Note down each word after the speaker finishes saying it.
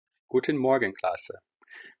Guten Morgen, Klasse.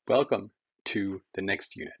 Welcome to the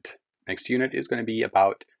next unit. Next unit is going to be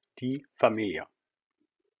about Die Familie.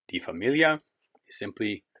 Die Familie is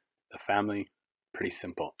simply the family, pretty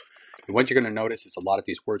simple. And what you're going to notice is a lot of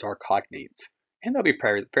these words are cognates, and they'll be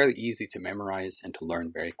fairly easy to memorize and to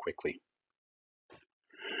learn very quickly.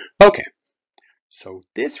 Okay, so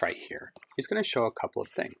this right here is going to show a couple of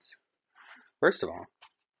things. First of all,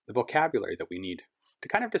 the vocabulary that we need to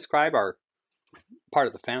kind of describe our part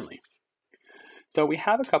of the family. So we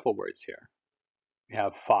have a couple words here. We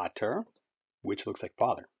have Vater, which looks like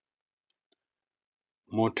father.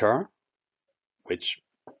 Mutter, which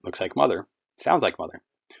looks like mother, sounds like mother.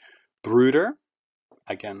 Bruder,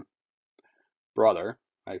 again, brother.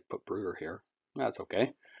 I put Bruder here. That's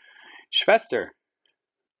okay. Schwester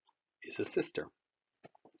is a sister.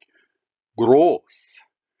 Groß.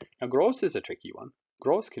 Now, groß is a tricky one.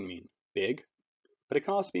 Groß can mean big, but it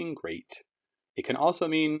can also mean great. It can also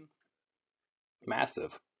mean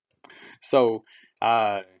massive. So,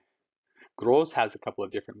 groß has a couple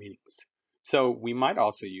of different meanings. So we might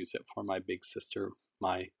also use it for my big sister,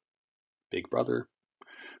 my big brother,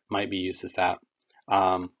 might be used as that.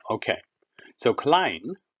 Okay, so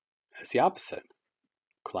klein is the opposite.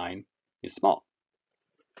 Klein is small.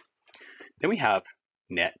 Then we have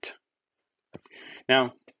net.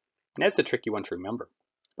 Now, net's a tricky one to remember,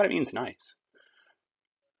 but it means nice.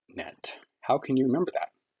 Net. How can you remember that?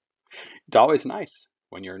 It's always nice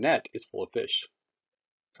when your net is full of fish.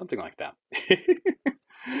 Something like that.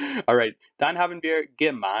 All right, dann haben wir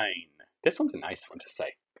gemein. This one's a nice one to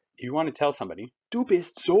say. If you want to tell somebody, du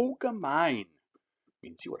bist so gemein,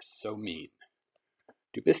 means you are so mean.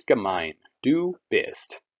 Du bist gemein. Du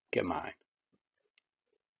bist gemein.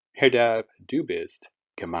 Herr Dab, du bist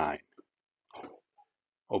gemein.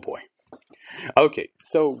 Oh boy. Okay,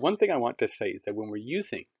 so one thing I want to say is that when we're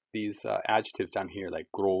using these adjectives down here, like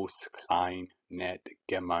groß, klein, nett,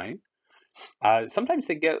 gemein, sometimes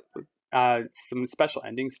they get some special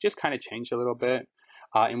endings, just kind of change a little bit.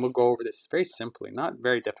 And we'll go over this very simply, not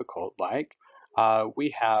very difficult. Like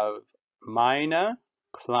we have meine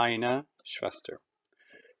kleine Schwester.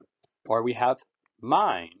 Or we have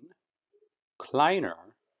mein kleiner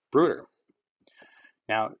Bruder.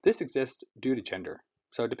 Now, this exists due to gender.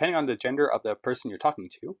 So depending on the gender of the person you're talking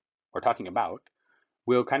to or talking about,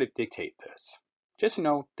 will kind of dictate this. Just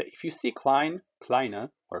know that if you see klein, kleine,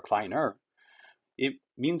 or kleiner, it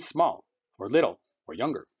means small or little or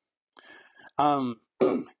younger. The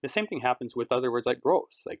same thing happens with other words like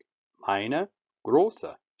groß, like meine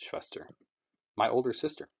große Schwester, my older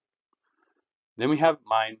sister. Then we have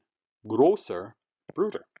mein großer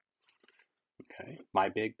Bruder, okay, my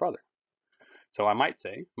big brother. So I might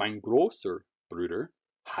say, mein großer Bruder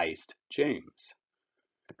heißt James.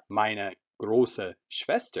 Meine große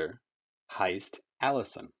Schwester heißt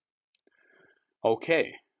Allison.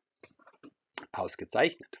 Okay,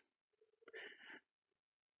 ausgezeichnet.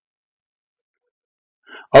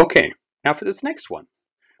 Okay, now for this next one,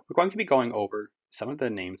 we're going to be going over some of the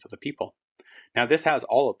names of the people. Now this has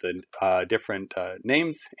all of the different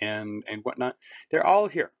names and whatnot. They're all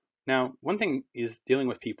here. Now, one thing is dealing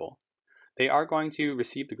with people. They are going to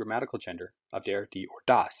receive the grammatical gender of der, die, or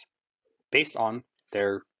das, based on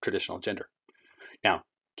their traditional gender. Now,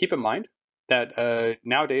 keep in mind that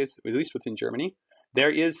nowadays, at least within Germany, there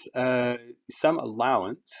is some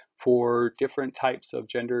allowance for different types of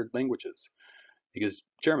gendered languages. Because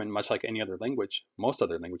German, much like any other language, most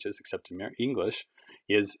other languages except English,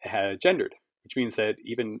 is gendered, which means that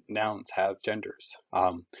even nouns have genders.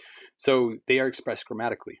 So they are expressed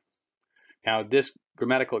grammatically. Now, this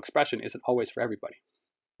grammatical expression isn't always for everybody,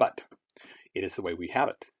 but it is the way we have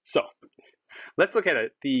it. So let's look at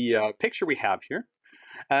it. The picture we have here.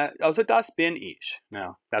 Also, das bin ich.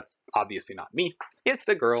 Now, that's obviously not me. It's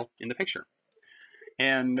the girl in the picture.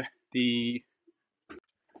 And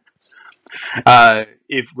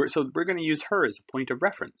we're going to use her as a point of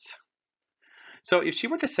reference. So if she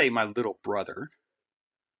were to say my little brother,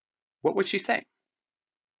 what would she say?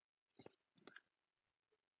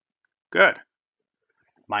 Good.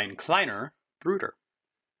 Mein kleiner Bruder.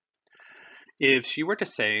 If she were to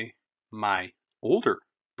say my older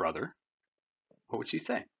brother, what would she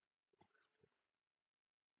say?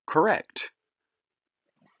 Correct.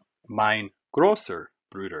 Mein großer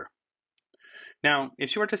Bruder. Now, if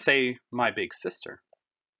she were to say my big sister,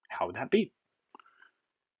 how would that be?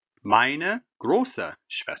 Meine große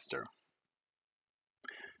Schwester.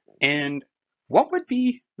 And what would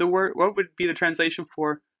be the translation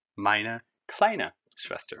for meine kleine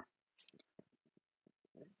Schwester?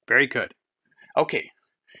 Very good. Okay,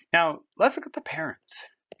 now let's look at the parents.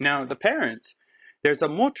 Now the parents, there's a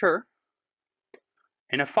Mutter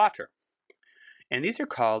and a Vater. And these are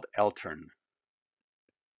called Eltern.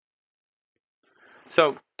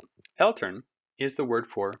 So Eltern is the word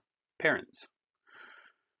for parents.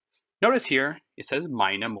 Notice here it says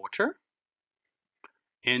meine Mutter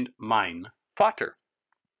and mein Vater.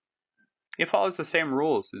 It follows the same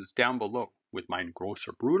rules as down below with mein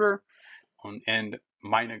großer Bruder and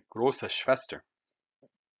meine große Schwester.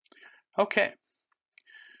 Okay,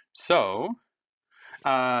 so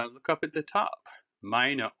look up at the top.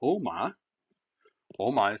 Meine Oma.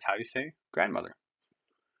 Oma is how you say grandmother.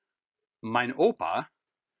 Mein Opa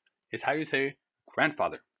is how you say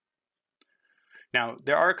grandfather. Now,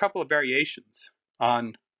 there are a couple of variations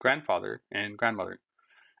on grandfather and grandmother.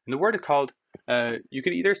 And the word is called, you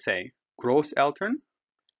could either say Großeltern,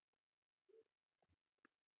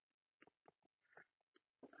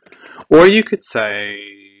 or you could say,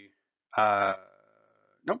 no,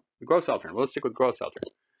 Großeltern. We'll stick with Großeltern.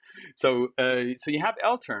 So you have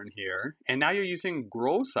Eltern here, and now you're using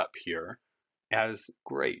Groß up here as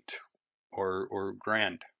great or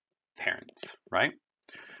grandparents, right?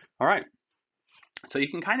 All right. So you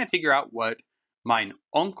can kind of figure out what mein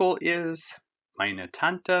Onkel is, meine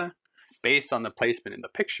Tante, based on the placement in the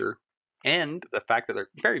picture and the fact that they're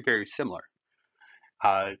very, very similar.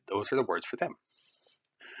 Those are the words for them.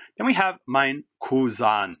 Then we have mein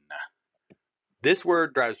Cousin. This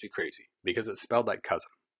word drives me crazy because it's spelled like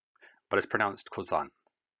cousin, but it's pronounced cousin.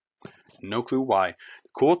 No clue why. The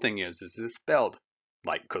cool thing is it's spelled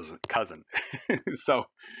like cousin. So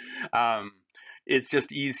it's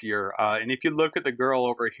just easier. And if you look at the girl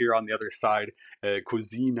over here on the other side,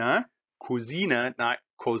 cousina, not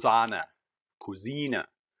cosana, cousina.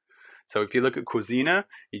 So if you look at cousina,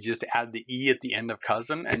 you just add the E at the end of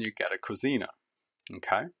cousin and you get a cousina.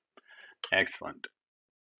 Okay, excellent.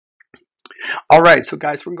 All right, so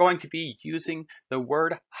guys, we're going to be using the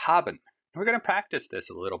word haben. We're going to practice this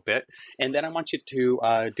a little bit, and then I want you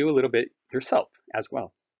to do a little bit yourself as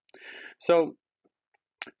well. So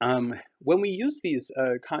when we use these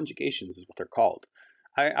conjugations, is what they're called.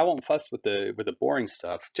 I won't fuss with the boring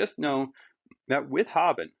stuff. Just know that with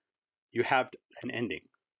haben, you have an ending,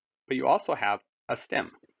 but you also have a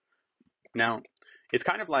stem. Now, it's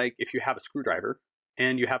kind of like if you have a screwdriver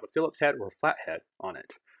and you have a Phillips head or a flat head on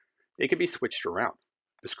it. They can be switched around.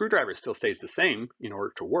 The screwdriver still stays the same in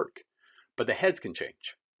order to work, but the heads can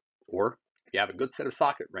change. Or if you have a good set of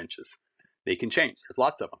socket wrenches, they can change. There's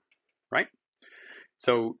lots of them, right?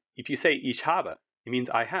 So if you say ich habe, it means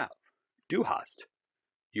I have. Du hast,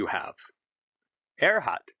 you have.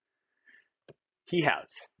 Hat, he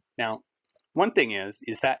has. Now, one thing is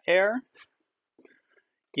that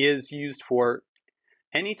is used for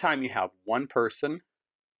anytime you have one person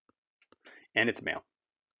and it's male.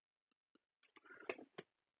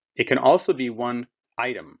 It can also be one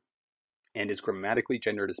item and is grammatically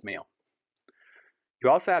gendered as male. You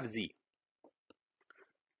also have sie,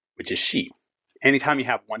 which is she. Anytime you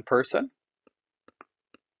have one person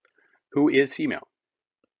who is female,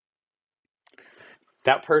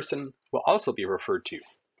 that person will also be referred to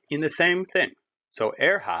in the same thing. So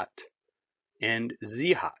hat and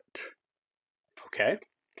sie hat. Okay?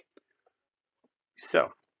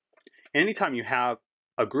 So, anytime you have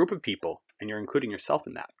a group of people and you're including yourself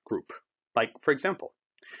in that group, like for example,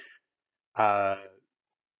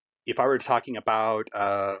 if I were talking about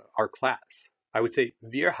our class, I would say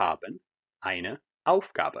wir haben eine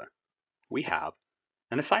Aufgabe. We have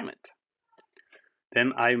an assignment.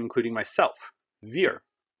 Then I'm including myself. Wir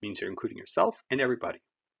means you're including yourself and everybody.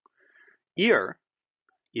 Ihr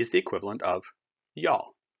is the equivalent of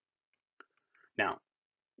y'all. Now,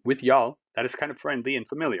 with y'all, that is kind of friendly and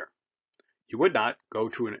familiar. You would not go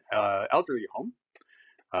to an elderly home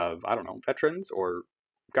of, I don't know, veterans or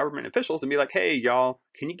government officials and be like, hey, y'all,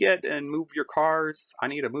 can you get and move your cars? I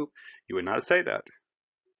need to move. You would not say that.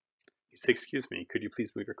 You say, excuse me, could you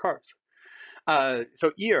please move your cars?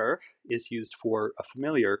 So ihr is used for a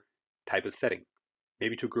familiar type of setting,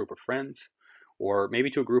 maybe to a group of friends, or maybe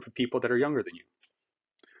to a group of people that are younger than you.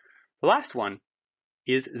 The last one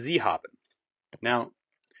is sie haben. Now,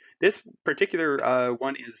 this particular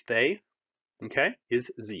one is they, okay,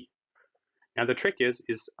 is sie. Now the trick is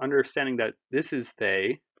understanding that this is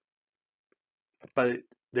they, but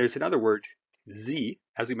there's another word, sie,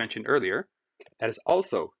 as we mentioned earlier, that is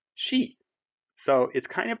also she. So it's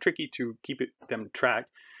kind of tricky to keep them track.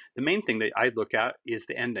 The main thing that I look at is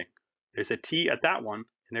the ending. There's a T at that one,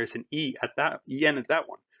 and there's an E at that, EN at that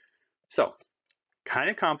one. So kind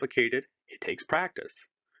of complicated. It takes practice.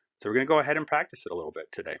 So we're going to go ahead and practice it a little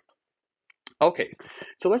bit today. Okay,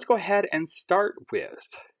 so let's go ahead and start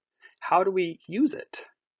with how do we use it?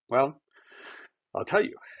 Well, I'll tell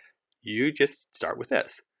you. you just start with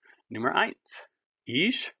this. Nummer eins.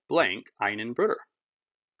 Ich blank einen Bruder.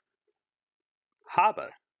 Habe.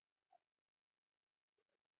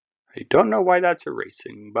 I don't know why that's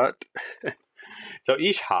erasing, but so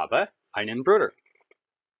ich habe einen Bruder.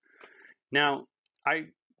 Now, I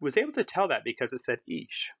was able to tell that because it said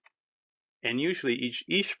ich. And usually each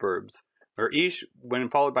ich verbs, or ich, when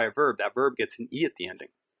followed by a verb, that verb gets an e at the ending.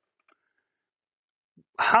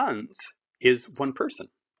 Hans is one person.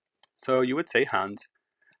 So you would say Hans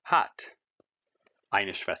hat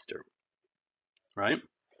eine Schwester, right?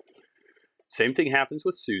 Same thing happens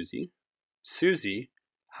with Susie. Susie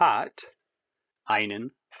hat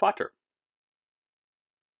einen Vater.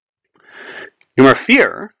 Nummer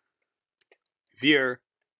 4. Wir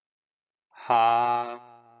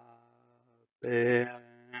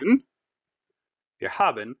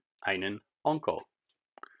haben einen Onkel.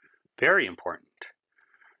 Very important.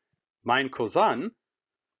 Mein Cousin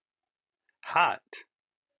hat,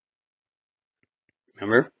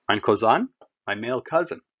 remember, mein Cousin, my male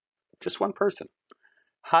cousin, just one person,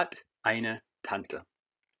 hat eine Tante.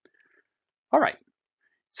 All right,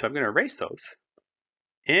 so I'm going to erase those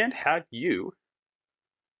and have you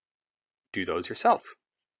do those yourself.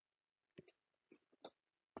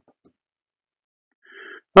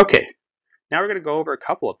 Okay, now we're going to go over a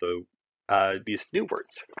couple of these new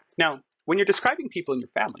words. Now, when you're describing people in your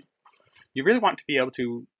family, you really want to be able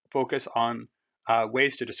to focus on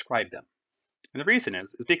ways to describe them. And the reason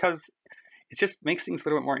is because it just makes things a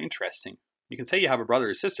little bit more interesting. You can say you have a brother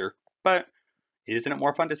or sister, but isn't it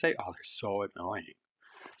more fun to say, oh, they're so annoying?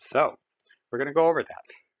 So we're going to go over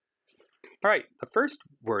that. All right, the first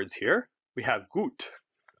words here, we have gut.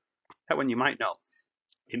 That one you might know.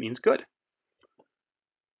 It means good.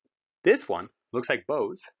 This one looks like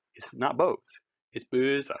Bose. It's not Bose. It's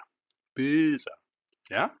böse. Böse.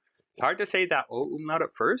 Yeah? It's hard to say that O umlaut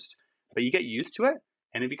at first, but you get used to it,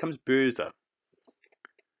 and it becomes böse.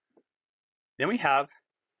 Then we have,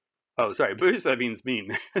 oh, sorry, böse means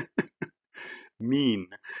mean. Mean.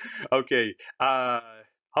 Okay.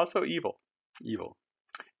 Also evil. Evil.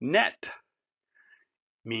 Nett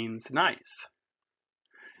means nice.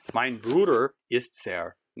 Mein Bruder ist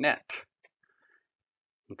sehr nett.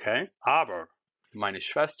 Okay. Aber meine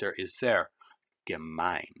Schwester ist sehr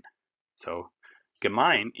gemein. So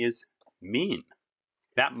gemein is mean.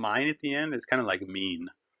 That mein at the end is kind of like mean,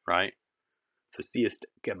 right? So sie ist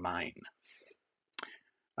gemein.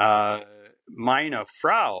 Meine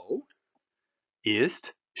Frau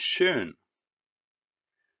ist schön.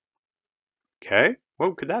 Okay,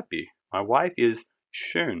 what could that be? My wife is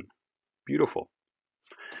schön, beautiful.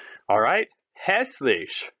 All right,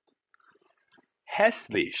 hässlich.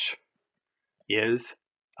 Hässlich is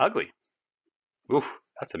ugly. Oof,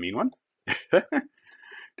 that's a mean one.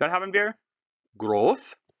 Dann haben wir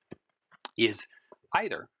groß is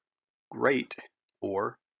either great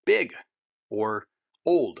or big or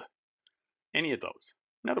old. Any of those.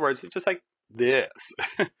 In other words, it's just like this,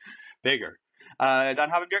 bigger.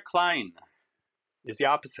 Dann haben wir klein is the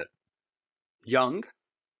opposite. Young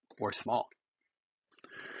or small.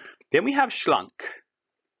 Then we have schlank.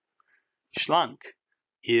 Schlank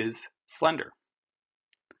is slender.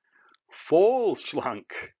 Voll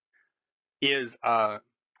schlank is,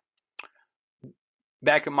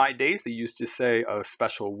 back in my days, they used to say a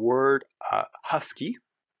special word, husky.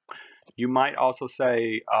 You might also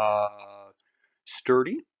say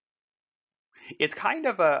sturdy. It's kind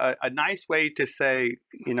of a nice way to say,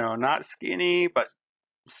 you know, not skinny, but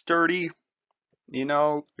sturdy. You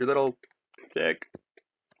know, you're a little thick,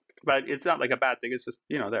 but it's not like a bad thing. It's just,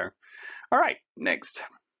 you know, there. All right, next.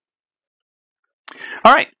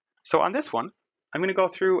 All right, so on this one, I'm going to go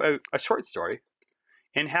through a short story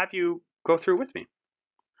and have you go through with me. It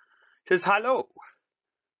says, Hallo,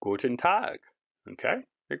 guten Tag. Okay,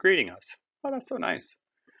 they're greeting us. Oh, that's so nice.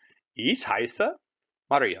 Ich heiße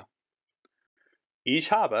Maria. Ich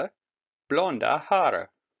habe blonde Haare.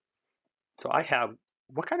 So I have,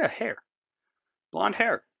 what kind of hair? Blonde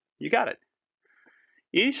hair. You got it.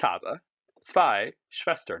 Ich habe zwei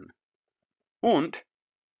Schwestern und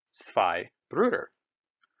zwei Brüder.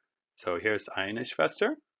 So here's eine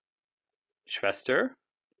Schwester, Schwester,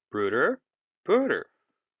 Bruder, Bruder.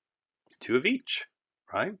 Two of each,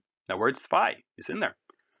 right? That word zwei is in there.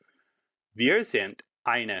 Wir sind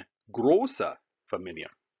eine große Familie.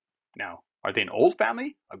 Now, are they an old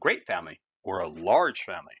family, a great family, or a large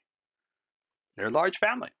family? They're a large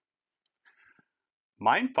family.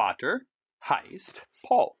 Mein Vater heißt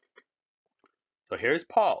Paul. So here's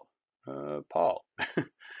Paul. Paul.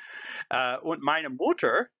 Und meine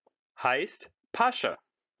Mutter heißt Pascha.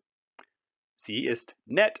 Sie ist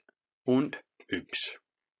nett und hübsch.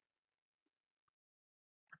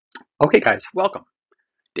 Okay, guys, welcome.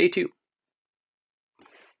 Day 2.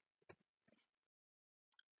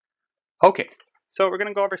 Okay, so we're going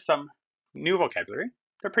to go over some new vocabulary.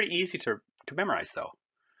 They're pretty easy to memorize, though.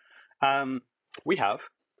 We have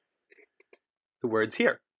the words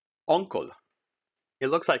here. Uncle. It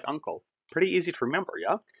looks like uncle. Pretty easy to remember,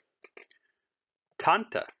 yeah?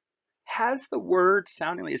 Tante has the word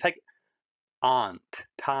sounding like, it's like aunt,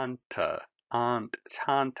 tante, aunt,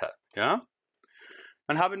 tante, yeah?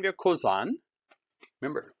 Dann haben wir Cousin.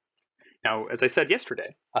 Remember. Now, as I said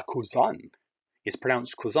yesterday, a cousin is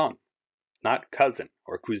pronounced cousin, not cousin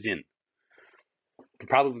or cousine. It would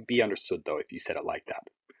probably be understood, though, if you said it like that.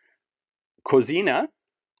 Cousina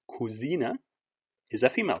is a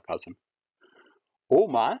female cousin.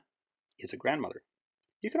 Oma is a grandmother.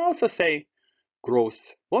 You can also say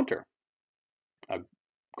Großmutter, a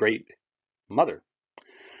great mother.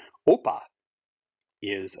 Opa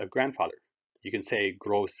is a grandfather. You can say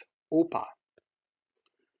Großopa.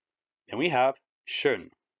 Then we have schön,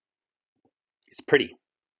 is pretty.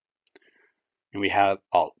 And we have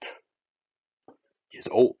alt, is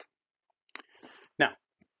old. Now,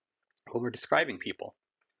 when we're describing people,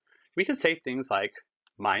 we can say things like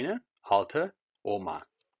meine alte Oma.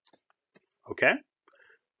 Okay?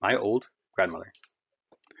 My old grandmother.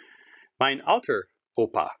 Mein alter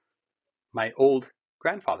Opa. My old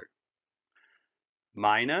grandfather.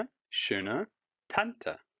 Meine schöne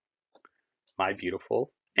Tante. My beautiful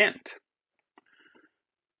aunt.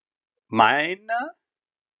 Meine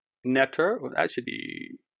netter, well, that should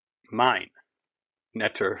be mine,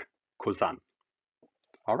 netter Cousin.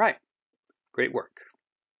 All right, great work.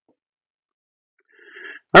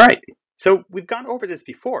 All right, so we've gone over this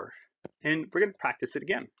before, and we're going to practice it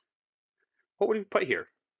again. What would we put here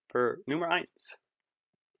for Nummer eins?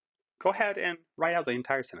 Go ahead and write out the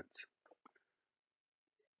entire sentence.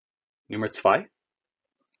 Nummer zwei.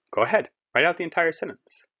 Go ahead, write out the entire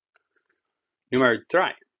sentence. Nummer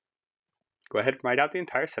drei. Go ahead and write out the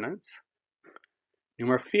entire sentence.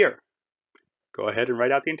 Nummer vier. Go ahead and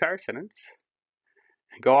write out the entire sentence.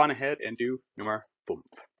 And go on ahead and do Nummer 5.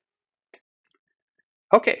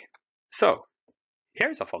 Okay, so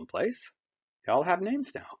here's a fun place. They all have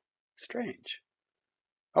names now. Strange.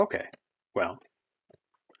 Okay, well,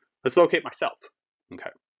 let's locate myself. Okay,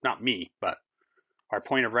 not me, but our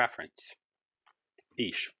point of reference.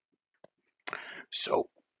 Ich. So,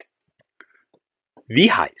 wie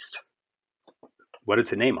heißt? What is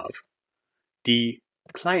the name of? Die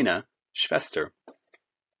kleine Schwester.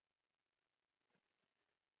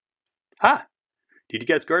 Ah, did you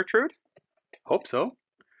guess Gertrude? Hope so.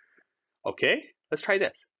 Okay, let's try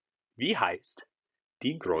this. Wie heißt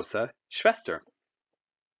die große Schwester?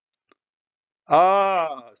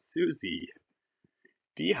 Ah, Susie.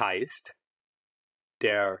 Wie heißt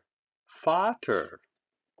der Vater?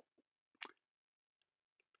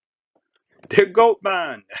 Der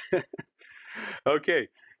Goatman. Okay,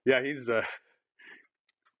 yeah, he's a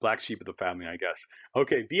black sheep of the family, I guess.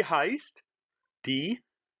 Okay, wie heißt die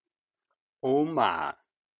Oma?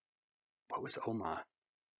 What was Oma?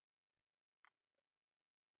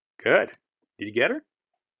 Good. Did you get her?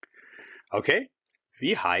 Okay,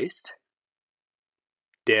 wie heißt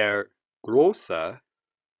der große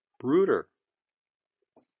Bruder?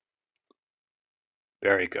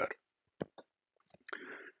 Very good.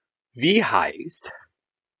 Wie heißt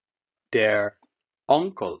der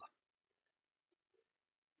Onkel?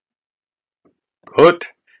 Good.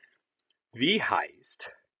 Wie heißt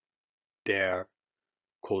der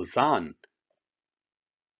Cousin?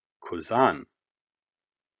 Cousin.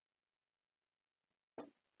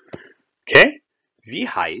 Okay. Wie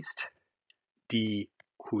heißt die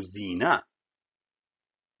Cousine?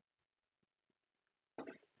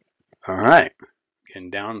 All right. Getting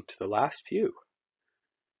down to the last few.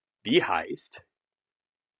 Wie heißt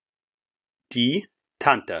die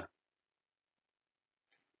Tante?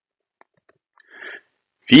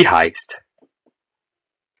 Wie heißt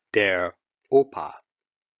der Opa?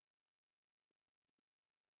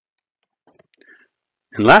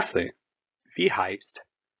 And lastly, wie heißt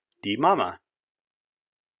die Mama?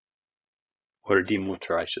 Or die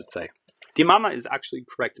Mutter, I should say. Die Mama is actually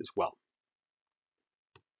correct as well.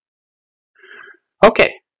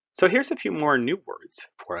 Okay, so here's a few more new words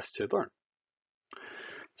for us to learn.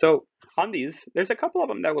 So on these, there's a couple of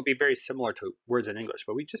them that will be very similar to words in English,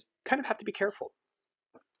 but we just kind of have to be careful.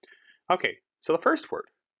 Okay, so the first word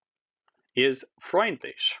is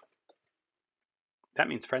freundlich. That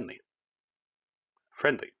means friendly.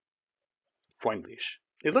 Friendly. Freundlich.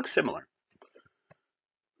 It looks similar.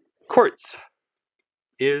 Kurz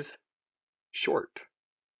is short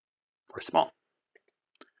or small.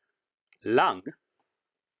 Lang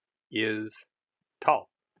is tall.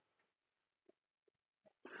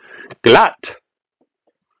 Glatt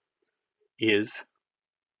is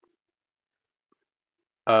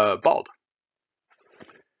bald.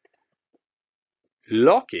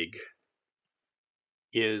 Lockig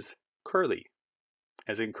is curly,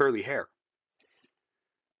 as in curly hair.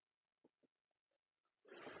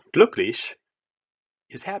 Glücklich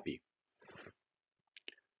is happy.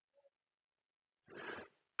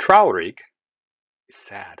 Traurig is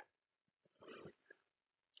sad.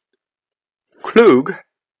 Klug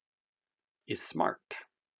is smart.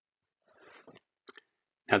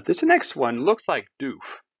 Now this next one looks like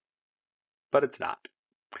doof, but it's not.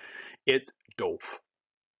 It's doof.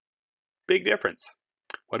 Big difference.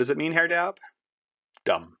 What does it mean, Herr Daub?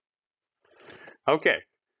 Dumb. Okay,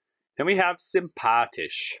 then we have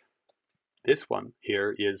sympathisch. This one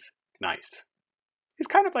here is nice. It's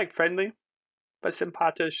kind of like friendly, but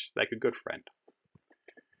sympathisch, like a good friend.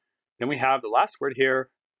 Then we have the last word here,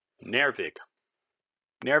 nervig.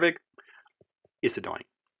 Nervig is annoying.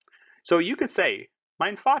 So you could say,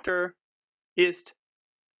 mein Vater ist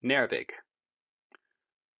nervig.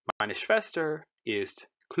 Meine Schwester ist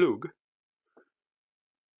klug.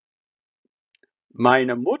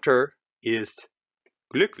 Meine Mutter ist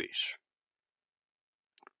glücklich.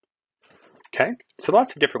 Okay, so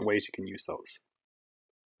lots of different ways you can use those.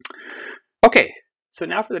 Okay, so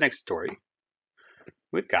now for the next story,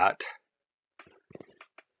 we're going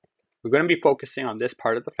to be focusing on this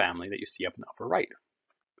part of the family that you see up in the upper right.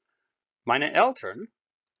 Meine Eltern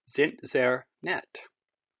sind sehr nett.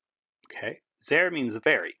 Okay, sehr means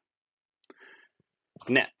very.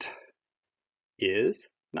 Nett is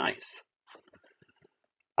nice.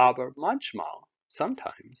 Aber manchmal,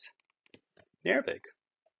 sometimes, nervig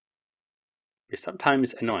is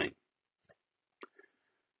sometimes annoying.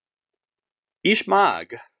 Ich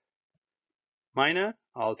mag meine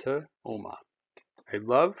alte Oma. I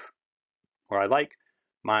like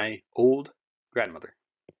my old grandmother.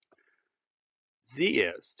 Sie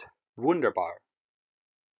ist wunderbar.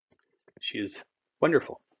 She is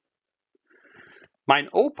wonderful. Mein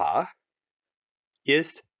Opa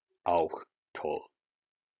ist auch toll.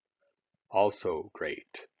 Also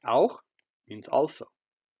great. Auch means also.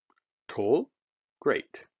 Toll,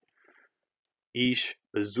 great. Ich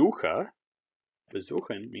besuche,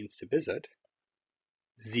 besuchen means to visit,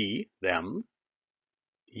 sie, them,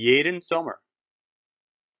 jeden Sommer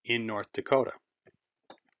in North Dakota.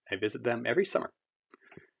 I visit them every summer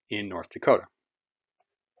in North Dakota.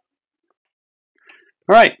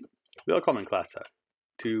 All right, willkommen Klasse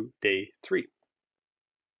to day 3.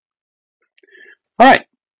 All right,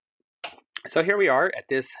 so here we are at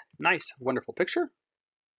this nice, wonderful picture.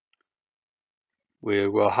 We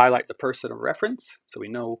will highlight the person of reference so we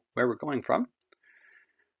know where we're going from.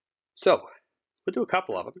 So, we'll do a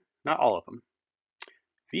couple of them, not all of them.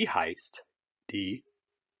 Wie heißt die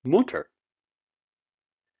Mutter?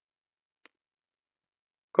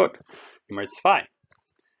 Gut. Nummer 2.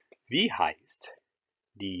 Wie heißt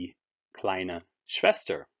die kleine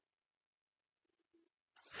Schwester?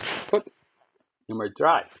 Gut. Nummer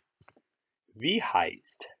 3. Wie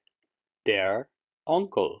heißt der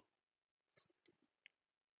Onkel?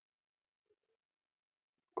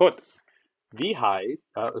 Gut. Wie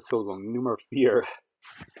heißt, Entschuldigung, Nummer 4.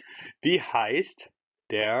 Wie heißt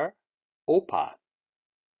der Opa?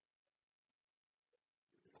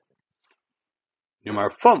 Nummer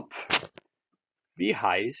 5. Wie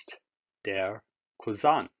heißt der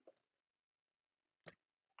Cousin?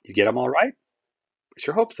 You get them all right? I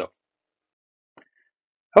sure hope so.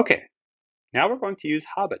 Okay, now we're going to use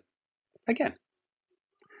haben again.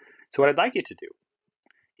 So what I'd like you to do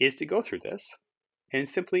is to go through this and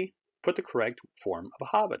simply put the correct form of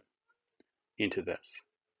haben into this.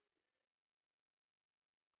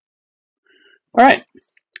 All right,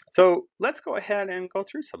 so let's go ahead and go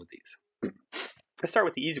through some of these. Let's start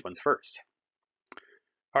with the easy ones first.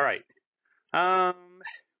 All right,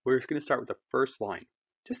 we're just going to start with the first line,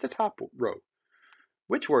 just the top row.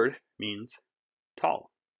 Which word means tall?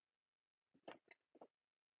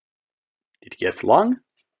 Did you guess long?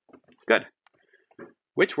 Good.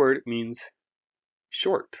 Which word means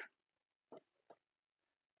short?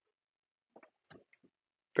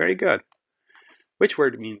 Very good. Which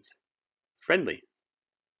word means friendly?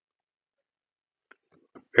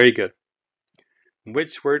 Very good.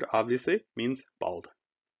 Which word obviously means bald?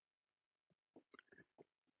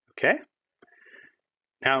 Okay.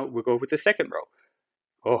 Now we'll go with the second row.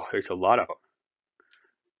 Oh, there's a lot of them.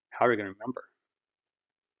 How are we going to remember?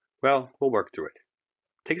 Well, we'll work through it.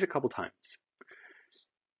 Takes a couple times.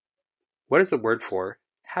 What is the word for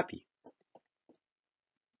happy?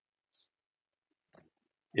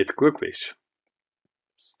 It's glücklich.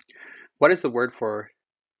 What is the word for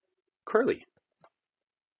curly?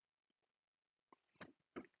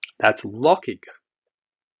 That's lockig.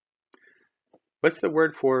 What's the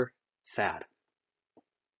word for sad?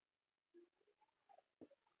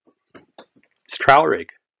 It's traurig.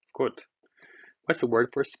 Good. What's the word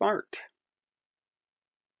for smart?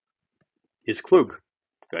 Is klug.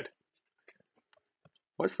 Good.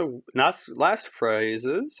 What's the last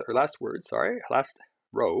phrases, or last word, sorry, last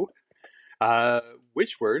row.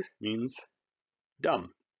 Which word means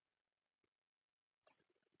dumb?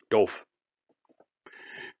 Doof.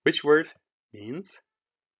 Which word means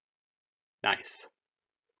nice?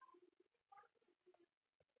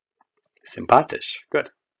 Sympathisch. Good.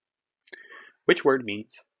 Which word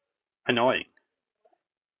means annoying?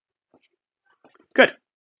 Good.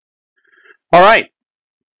 All right.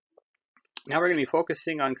 Now we're going to be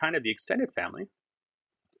focusing on kind of the extended family,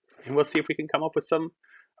 and we'll see if we can come up with some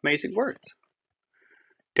amazing words.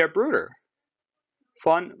 Der Bruder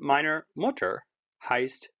von meiner Mutter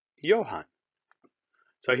heißt Johann.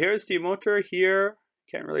 So here's die Mutter here.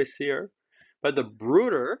 Can't really see her. But the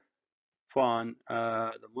Bruder von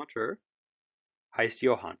the Mutter heißt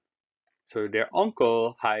Johann. So der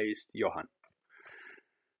Onkel heißt Johann.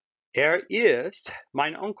 Ist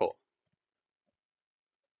mein Onkel.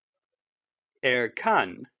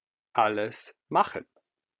 Kann alles machen.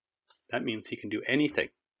 That means he can do anything.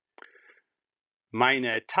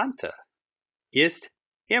 Meine Tante ist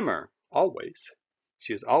immer, always.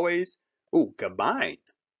 She is always, gemein.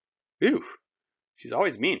 Oof, she's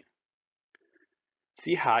always mean.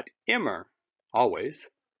 Sie hat immer, always,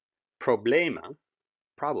 Probleme,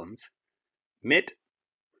 problems, mit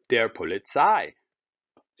der Polizei.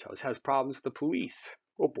 She always has problems with the police.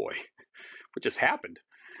 Oh boy, what just happened?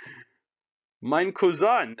 Mein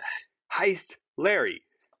Cousin heißt Larry.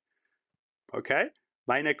 Okay?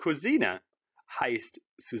 Meine Cousine heißt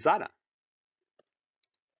Susanna.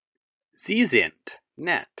 Sie sind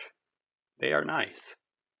nett. They are nice.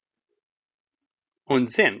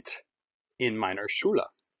 Und sind in meiner Schule.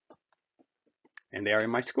 And they are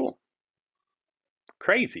in my school.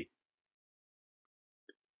 Crazy.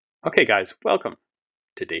 Okay, guys, welcome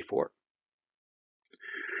to day 4.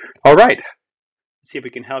 All right, let's see if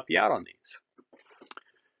we can help you out on these.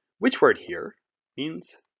 Which word here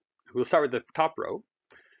means, we'll start with the top row.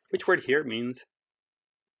 Which word here means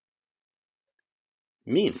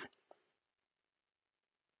mean?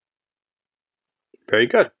 Very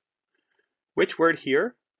good. Which word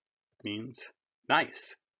here means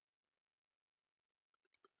nice?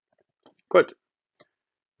 Good.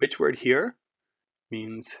 Which word here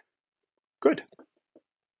means good?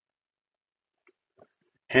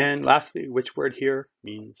 And lastly, which word here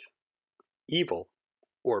means evil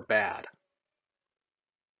or bad?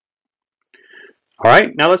 All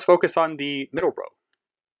right, now let's focus on the middle row.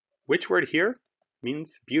 Which word here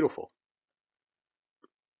means beautiful?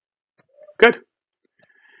 Good.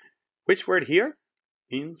 Which word here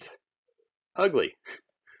means ugly?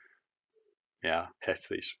 Yeah,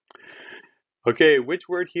 hässlich. Okay, which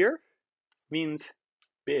word here means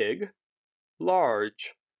big,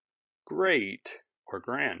 large, great, or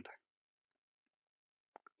grand?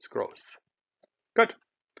 It's gross. Good.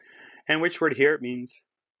 And which word here means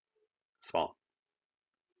small?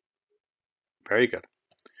 Very good.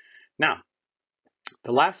 Now,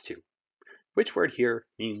 the last two. Which word here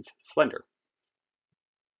means slender?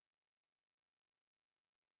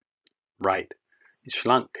 Right.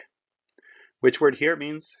 Schlank. Which word here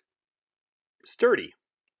means sturdy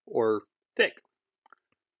or thick?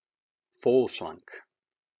 Vollschlank.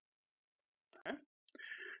 Okay.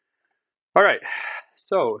 All right.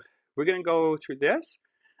 So we're going to go through this.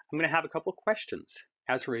 I'm going to have a couple questions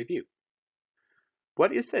as a review.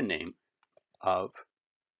 What is the name of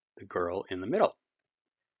the girl in the middle?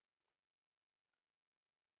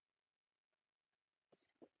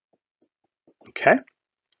 Okay.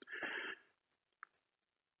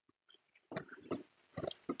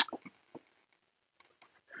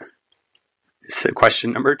 So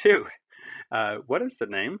question number 2. What is the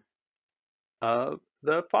name of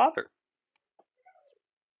the father?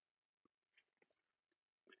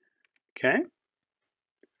 Okay.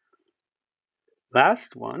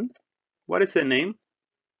 Last one. What is the name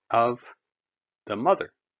of the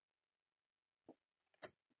mother?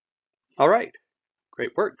 All right.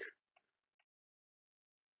 Great work.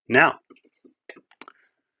 Now,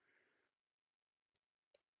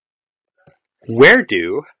 where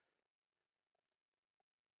do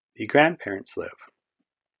the grandparents live?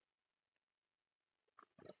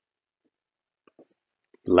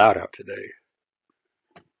 Loud out today.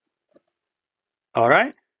 All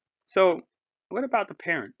right. So what about the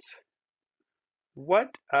parents?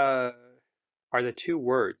 What are the two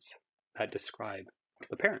words that describe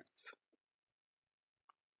the parents?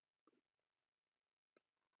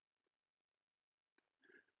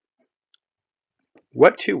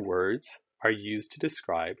 What two words are used to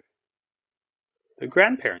describe the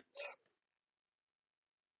grandparents?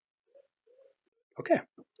 Okay.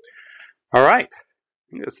 All right. I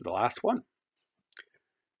think this is the last one.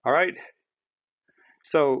 All right.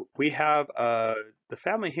 So we have the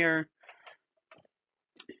family here.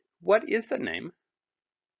 What is the name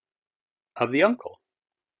of the uncle?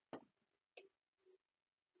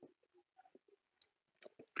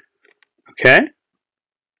 Okay.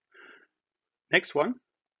 Next one.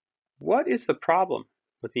 What is the problem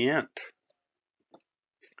with the aunt?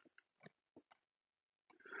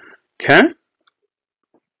 Okay.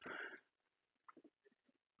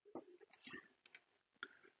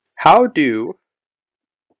 How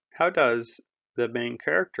does the main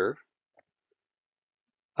character,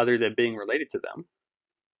 other than being related to them,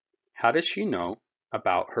 how does she know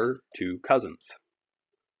about her two cousins?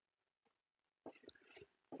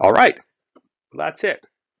 All right. Well, that's it.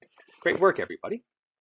 Great work, everybody.